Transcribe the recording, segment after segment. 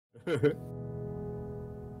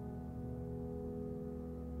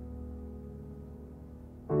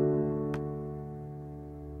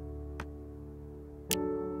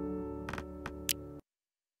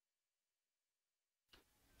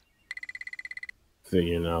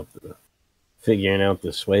Figuring out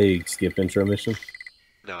the swag skip intro mission.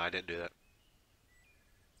 No, I didn't do that.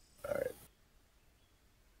 All right.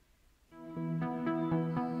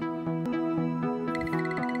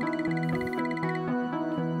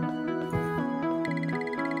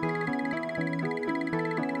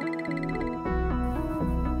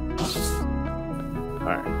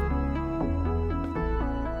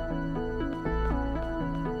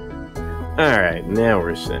 Alright, now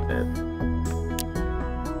we're set.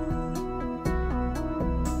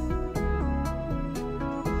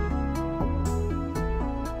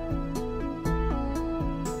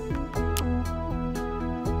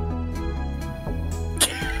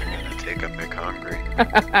 Take up Mick Hungry.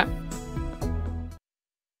 I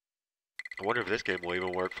wonder if this game will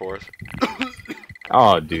even work for us.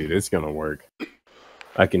 Oh, dude, it's gonna work.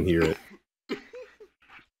 I can hear it.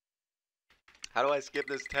 How do I skip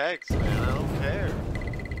this text, man? I don't care.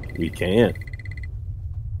 We can't.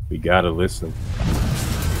 We gotta listen.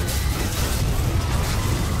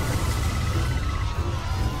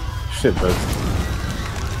 Shit, but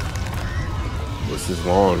this is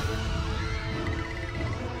long.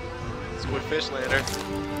 Squidfish lander.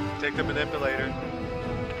 Take the manipulator.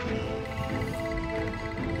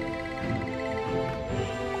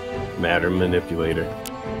 Matter manipulator.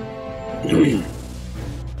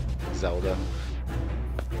 Zelda.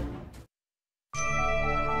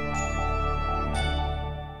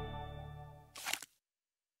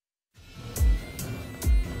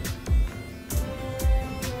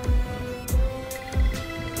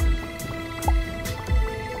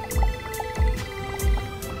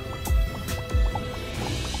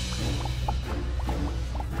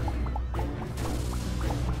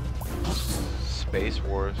 Space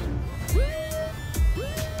Wars. Did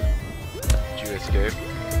you escape?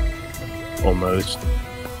 Almost.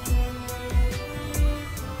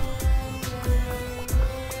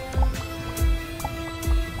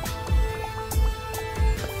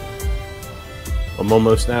 I'm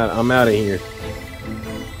almost out. I'm out of here.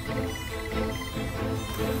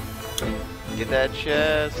 Get that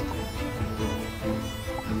chest.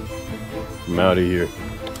 I'm out of here.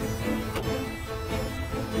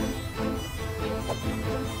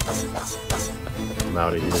 I'm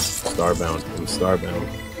out of here. Starbound. I'm Starbound.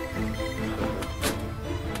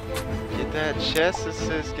 Get that chest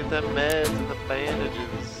assist. Get that meds and the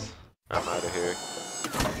bandages. I'm out of here.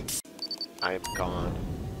 I am gone.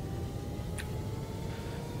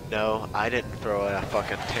 No, I didn't throw a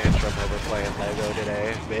fucking tantrum over playing Lego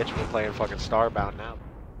today. Bitch, we're playing fucking Starbound now.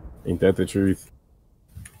 Ain't that the truth?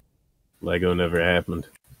 Lego never happened.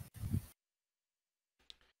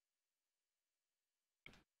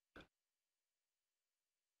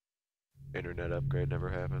 Internet upgrade never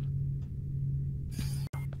happened.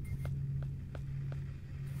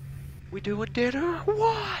 We doing dinner?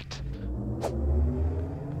 What?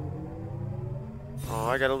 Oh,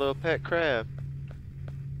 I got a little pet crab.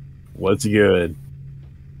 What's good?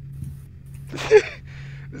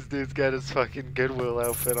 This dude's got his fucking Goodwill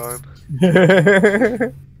outfit on.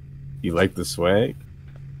 You like the swag?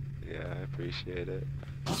 Yeah, I appreciate it.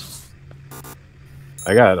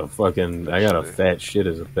 I got a fat shit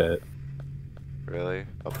as a pet. Really?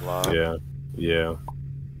 A blob? Yeah. Yeah.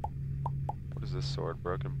 What is this sword?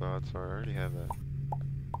 Broken bots? Sorry, I already have that.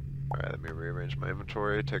 Alright, let me rearrange my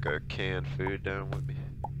inventory. Take a canned food down with me.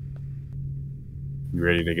 You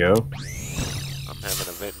ready to go? I'm having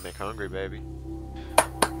a vent and McHungry, baby.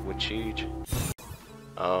 With cheese.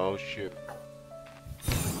 Oh, shit.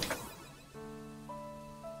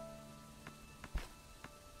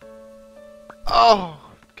 Oh!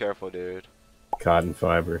 Careful, dude. Cotton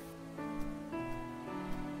fiber.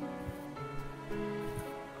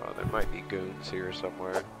 Oh, there might be goons here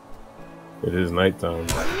somewhere. It is nighttime.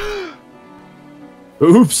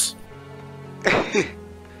 Oops!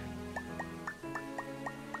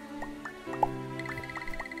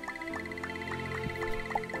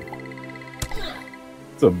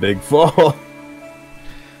 It's a big fall.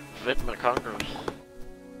 Vent McHungry.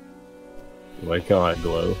 Like how I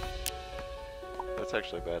glow. That's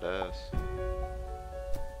actually badass.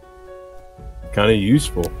 Kind of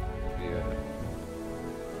useful. Yeah.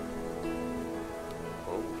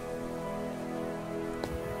 Oh.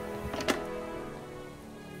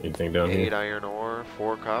 Anything down 8 here? iron ore,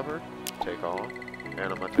 4 copper. Take all. And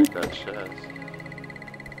I'm gonna take that chest.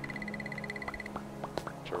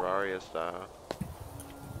 Terraria style.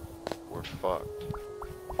 We're fucked.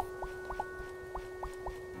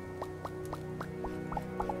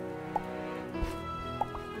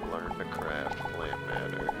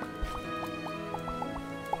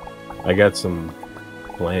 I got some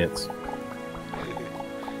plants.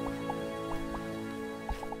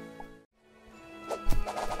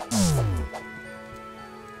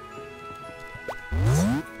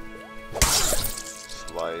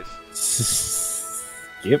 Slice.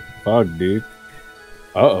 Skip fog, dude.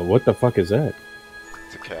 Uh-oh, what the fuck is that?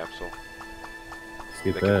 It's a capsule.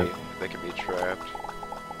 Skip that. They can be trapped.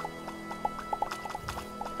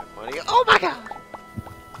 Money. Oh my god!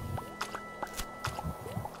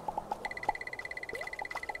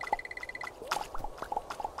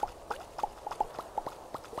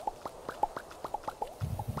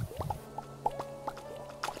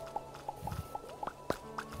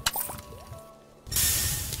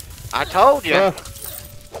 I told you!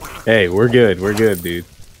 Hey, we're good. We're good, dude.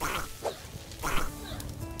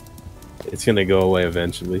 It's gonna go away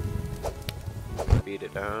eventually. Beat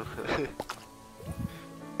it down.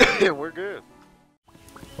 We're good.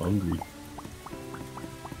 Hungry.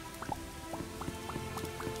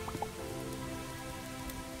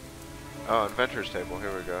 Oh, inventor's table.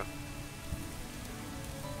 Here we go.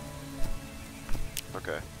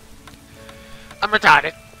 Okay. I'm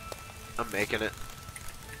retarded. I'm making it.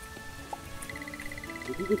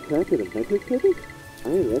 Did you just craft an inventor's table? I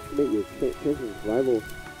estimate your chances of survival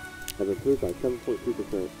have improved by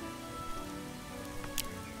 7.2%.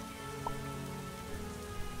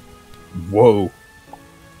 Whoa.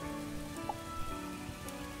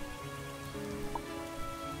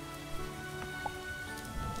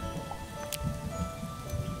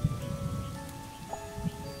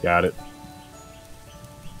 Got it.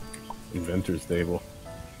 Inventor's table.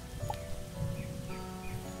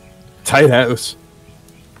 Tight house.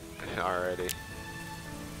 Alrighty.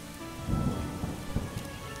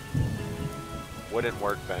 Wooden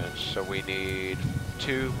workbench, so we need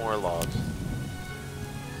 2 more logs.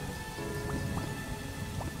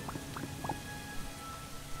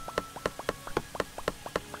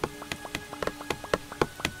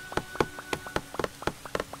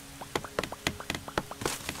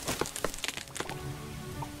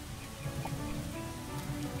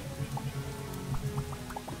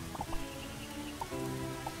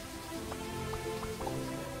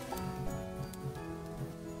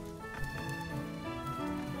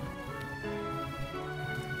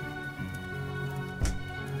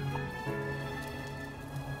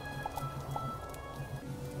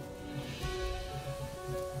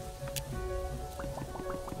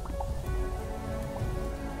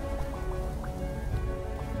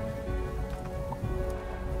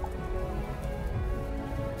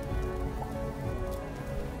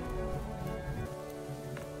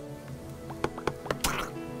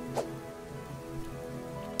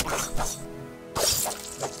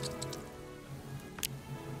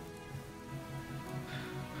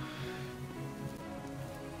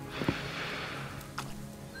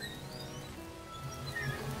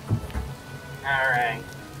 Alright.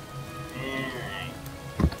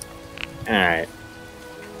 Alright.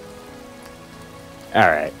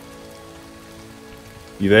 Alright.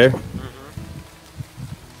 You there?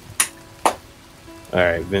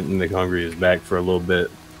 Alright, Vinton the Hungry is back for a little bit.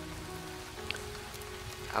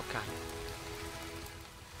 Okay.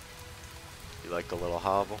 You like the little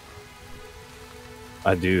hobble?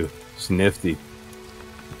 I do. It's nifty.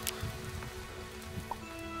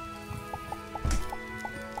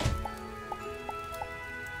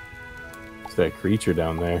 It's that creature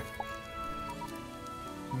down there.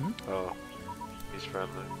 Oh, he's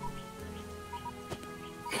friendly.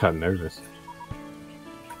 Got nervous.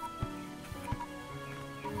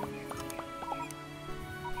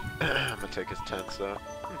 I'm gonna take his tents though.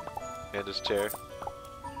 And his chair.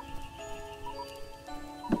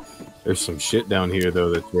 There's some shit down here though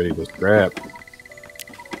that's ready to scrap.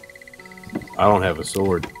 I don't have a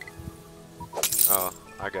sword. Oh,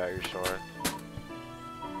 I got your sword.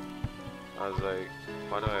 I was like,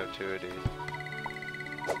 why do I have 2 of these?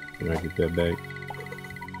 Can I get that back?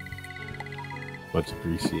 Much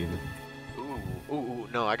appreciated. Ooh,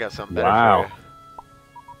 no, I got something better Wow.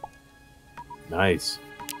 for Nice.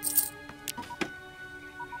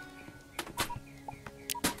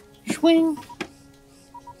 Swing.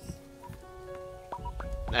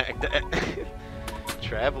 you.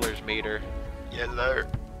 Traveler's meter. Yes, sir.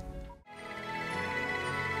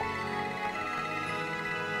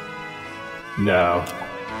 No.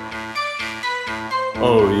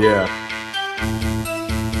 Oh yeah.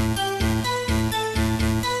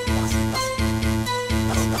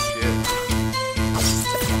 Oh, shit.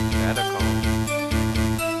 Catacomb.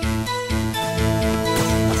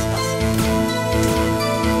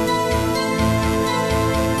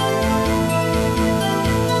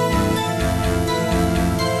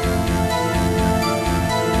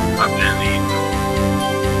 I'm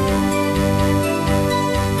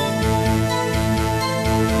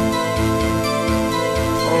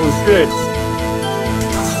Good.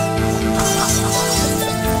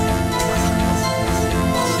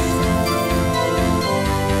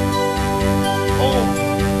 Oh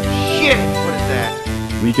shit! What is that?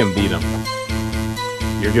 We can beat him.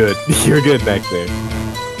 You're good. You're good back there.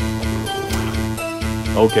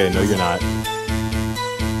 Okay, no you're not.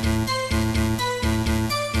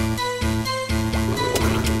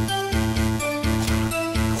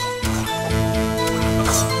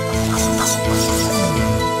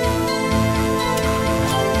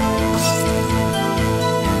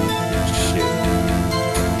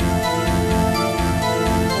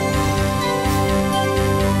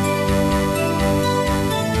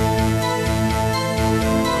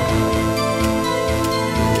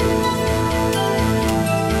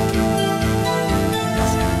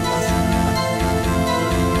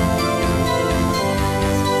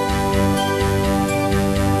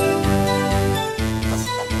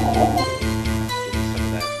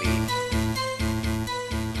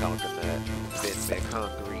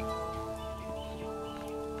 Hungry.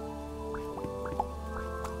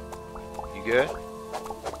 You good?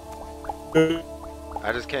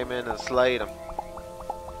 I just came in and slayed him.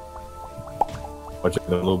 Watch it a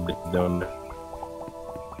little bit down there.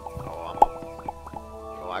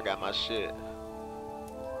 Oh, I got my shit.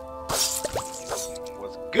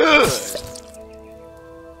 What's good?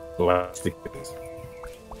 Plastic.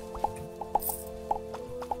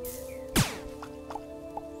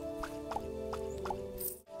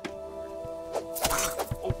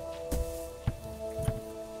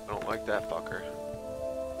 Like that fucker.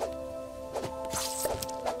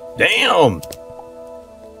 Damn!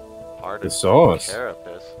 Hard The to sauce.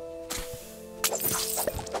 carapace.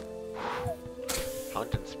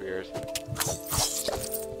 Hunting spears.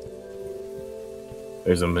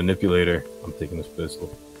 There's a manipulator. I'm taking this pistol.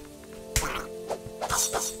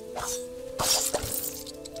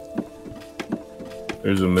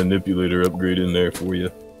 There's a manipulator upgrade in there for you.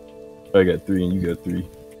 I got 3 and you got 3.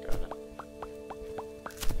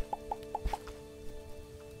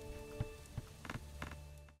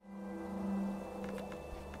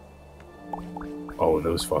 Oh,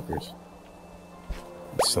 those fuckers.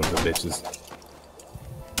 Sons of bitches.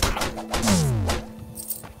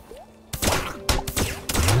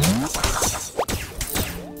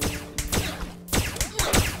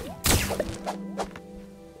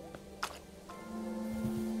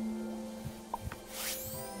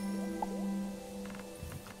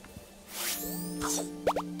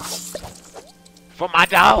 For my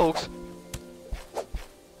dogs!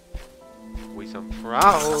 We some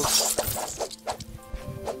pros.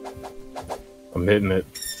 I'm hitting it.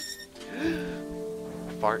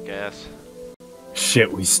 Fart gas.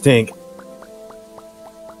 Shit, we stink.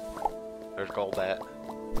 There's gold at.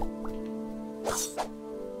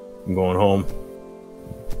 I'm going home.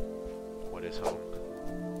 What is home?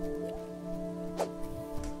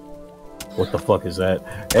 What the fuck is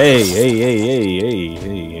that? Hey, hey, hey, hey, hey,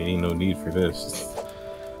 hey, ain't no need for this.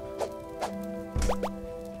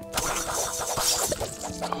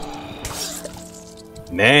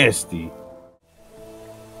 Nasty.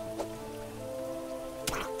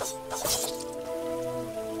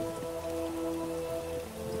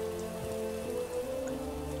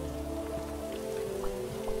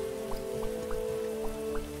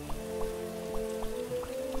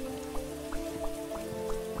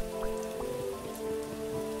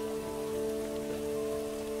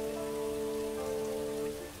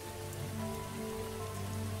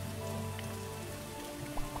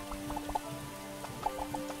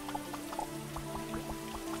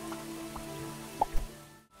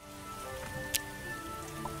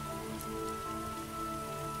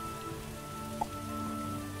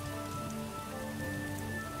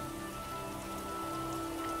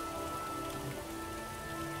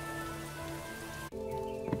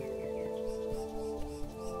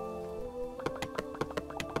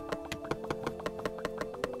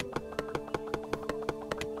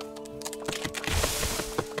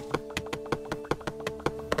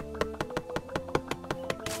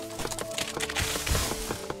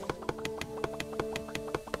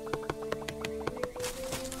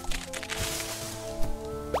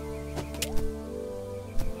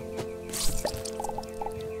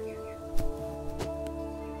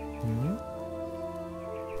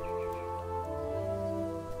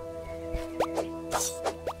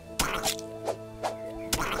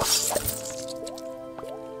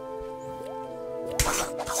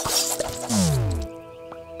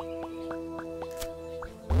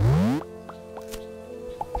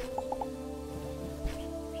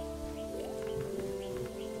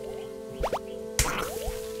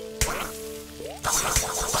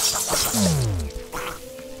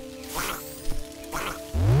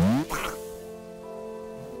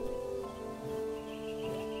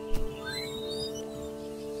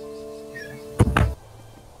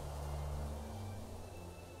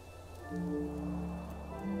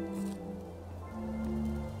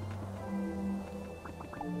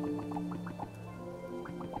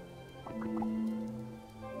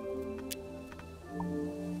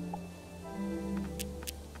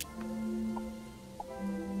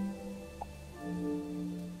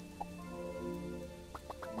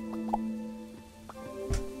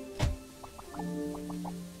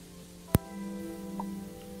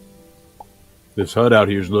 This hut out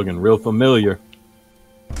here is looking real familiar.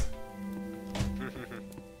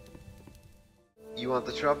 You want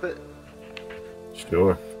the trumpet?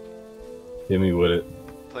 Sure. Hit me with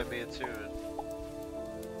it. Play me a tune.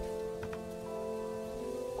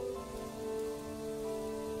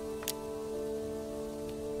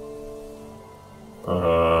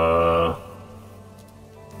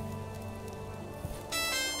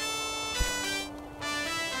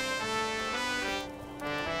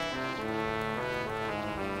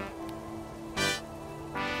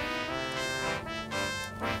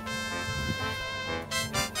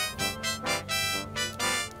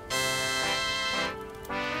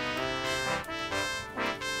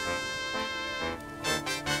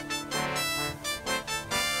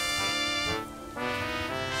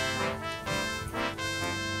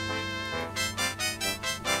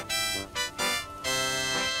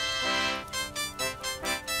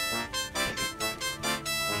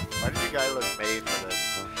 Why did you guy look made for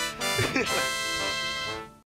this?